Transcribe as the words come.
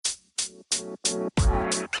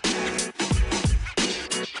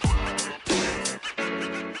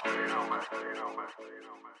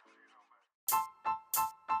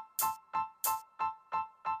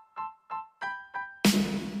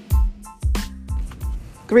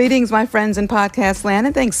Greetings, my friends in podcast land,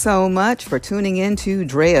 and thanks so much for tuning in to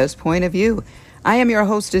Drea's Point of View. I am your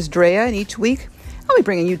hostess, Drea, and each week I'll be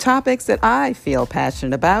bringing you topics that I feel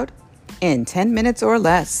passionate about in 10 minutes or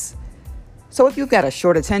less. So if you've got a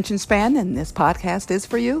short attention span, then this podcast is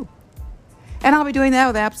for you. And I'll be doing that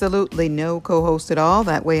with absolutely no co-host at all.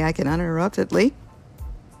 That way I can uninterruptedly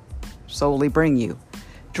solely bring you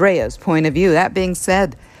Drea's Point of View. That being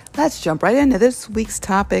said, let's jump right into this week's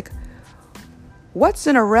topic. What's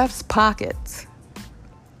in a ref's pockets?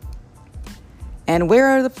 And where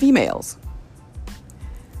are the females?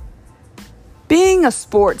 Being a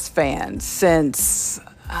sports fan since,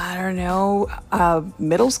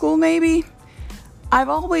 middle school maybe, I've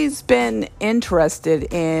always been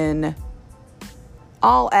interested in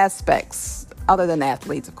all aspects other than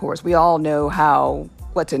athletes, of course. We all know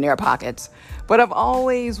what's in their pockets. But I've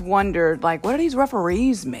always wondered, what do these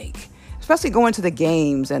referees make? Especially going to the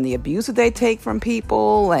games and the abuse that they take from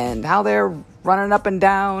people and how they're running up and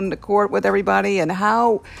down the court with everybody and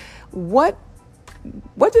what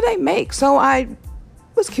do they make? So I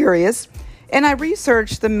was curious and I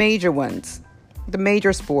researched the major ones, the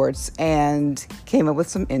major sports, and came up with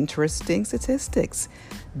some interesting statistics.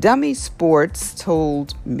 Dummy Sports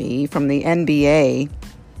told me from the NBA.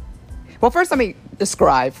 Well, first let me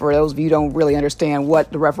describe for those of you who don't really understand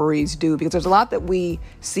what the referees do, because there's a lot that we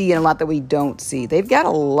see and a lot that we don't see. They've got a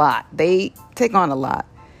lot. They take on a lot.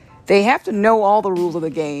 They have to know all the rules of the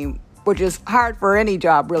game, which is hard for any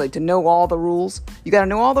job, really, to know all the rules. You got to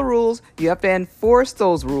know all the rules. You have to enforce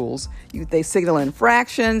those rules. They signal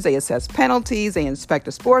infractions. They assess penalties. They inspect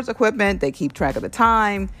the sports equipment. They keep track of the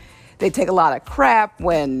time. They take a lot of crap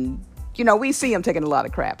when, we see them taking a lot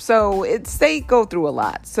of crap. So they go through a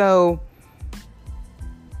lot. So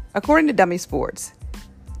according to Dummy Sports,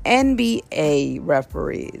 NBA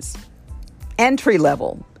referees, entry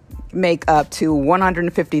level, make up to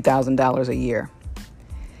 $150,000 a year.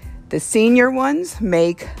 The senior ones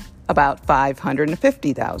make about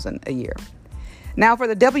 $550,000 a year. Now for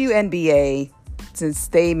the WNBA, since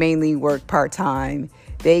they mainly work part-time,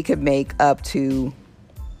 they could make up to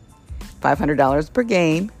 $500 per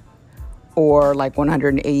game or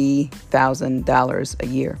 $180,000 a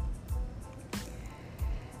year.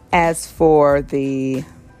 As for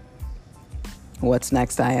what's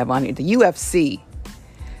next I have on here, the UFC,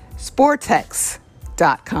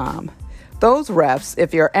 Sportex.com. Those refs,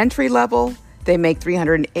 if you're entry level, they make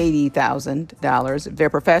 $380,000. If they're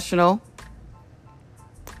professional,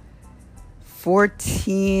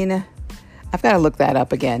 I've got to look that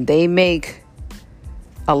up again. They make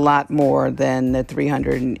a lot more than the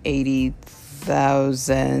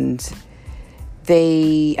 $380,000.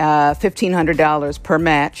 They $1,500 per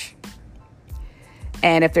match.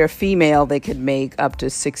 And if they're female, they could make up to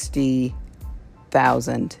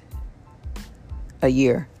 $60,000 a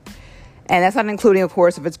year. And that's not including, of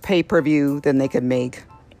course, if it's pay-per-view, then they could make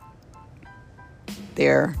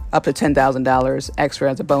up to $10,000 extra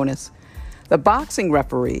as a bonus. The boxing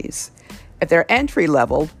referees, if they're entry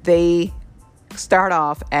level, they start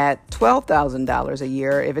off at $12,000 a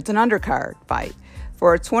year if it's an undercard fight,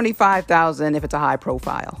 for $25,000 if it's a high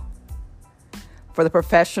profile. For the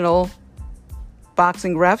professional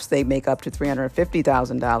boxing refs, they make up to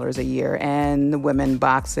 $350,000 a year, and the women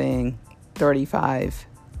boxing $35,000.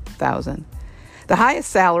 The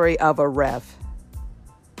highest salary of a ref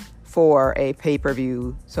for a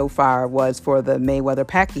pay-per-view so far was for the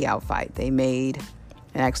Mayweather-Pacquiao fight. They made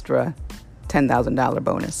an extra $10,000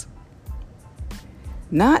 bonus.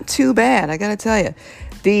 Not too bad, I gotta tell you.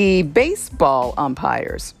 The baseball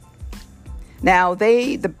umpires. Now,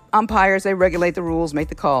 the umpires, they regulate the rules, make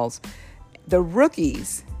the calls. The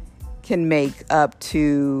rookies can make up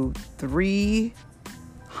to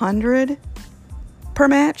 $300 per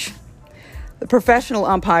match. The professional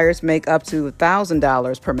umpires make up to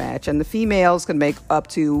 $1,000 per match, and the females can make up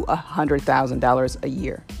to $100,000 a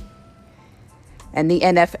year. And the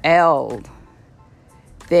NFL,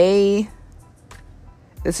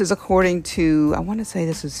 this is according to, I want to say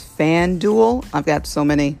this is FanDuel. I've got so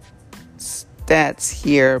many stats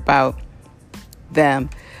here about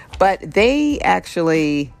them. But they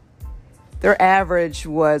actually, their average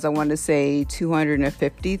was, I want to say,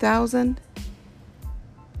 $250,000.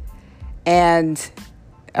 And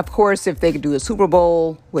of course, if they could do a Super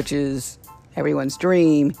Bowl, which is everyone's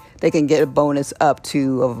dream, they can get a bonus up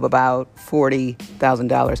to of about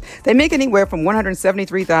 $40,000. They make anywhere from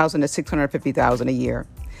 $173,000 to $650,000 a year.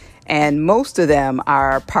 And most of them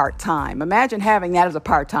are part-time. Imagine having that as a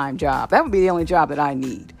part-time job. That would be the only job that I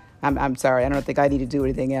need. I'm sorry, I don't think I need to do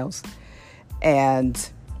anything else. And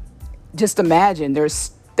just imagine they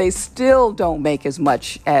still don't make as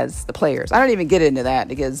much as the players. I don't even get into that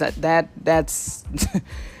because that's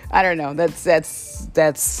I don't know. That's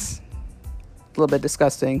a little bit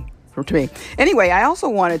disgusting to me. Anyway, I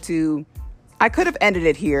could have ended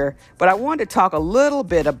it here, but I wanted to talk a little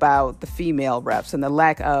bit about the female refs and the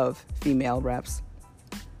lack of female refs.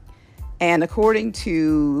 And according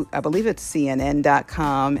to, I believe it's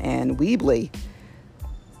CNN.com and Weebly,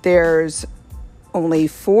 there's only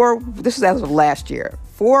this is as of last year,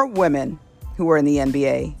 4 women who are in the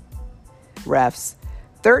NBA refs,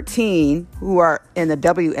 13 who are in the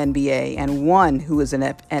WNBA, and 1 who is in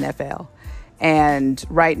NFL. And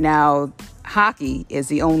right now, hockey is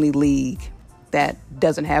the only league that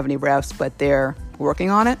doesn't have any refs, but they're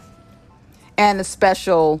working on it. And a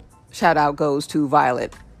special shout out goes to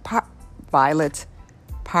Violet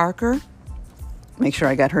Parker. Make sure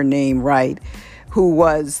I got her name right, who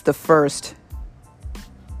was the first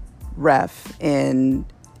ref in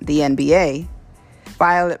the NBA.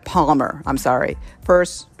 Violet Palmer, I'm sorry.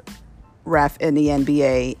 First ref in the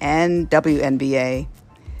NBA and WNBA.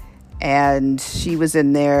 And she was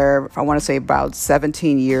in there, I want to say about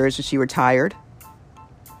 17 years, and she retired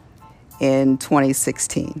in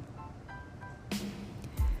 2016.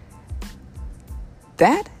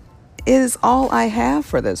 That is all I have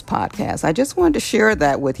for this podcast. I just wanted to share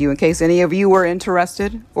that with you in case any of you were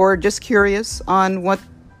interested or just curious on what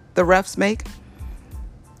the refs make.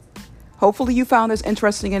 Hopefully you found this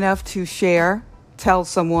interesting enough to share, tell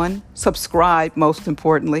someone, subscribe, most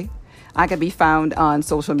importantly. I can be found on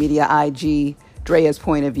social media, IG, Drea's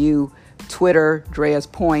Point of View, Twitter, Drea's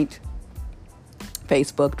Point,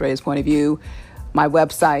 Facebook, Drea's Point of View. My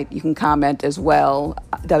website, you can comment as well,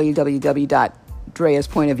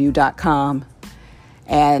 www.dreaspointofview.com.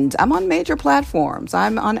 And I'm on major platforms.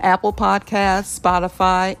 I'm on Apple Podcasts,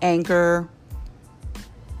 Spotify, Anchor,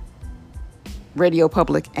 Radio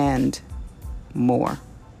Public, and more.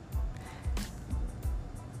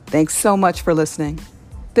 Thanks so much for listening.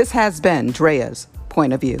 This has been Drea's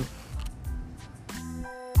Point of View.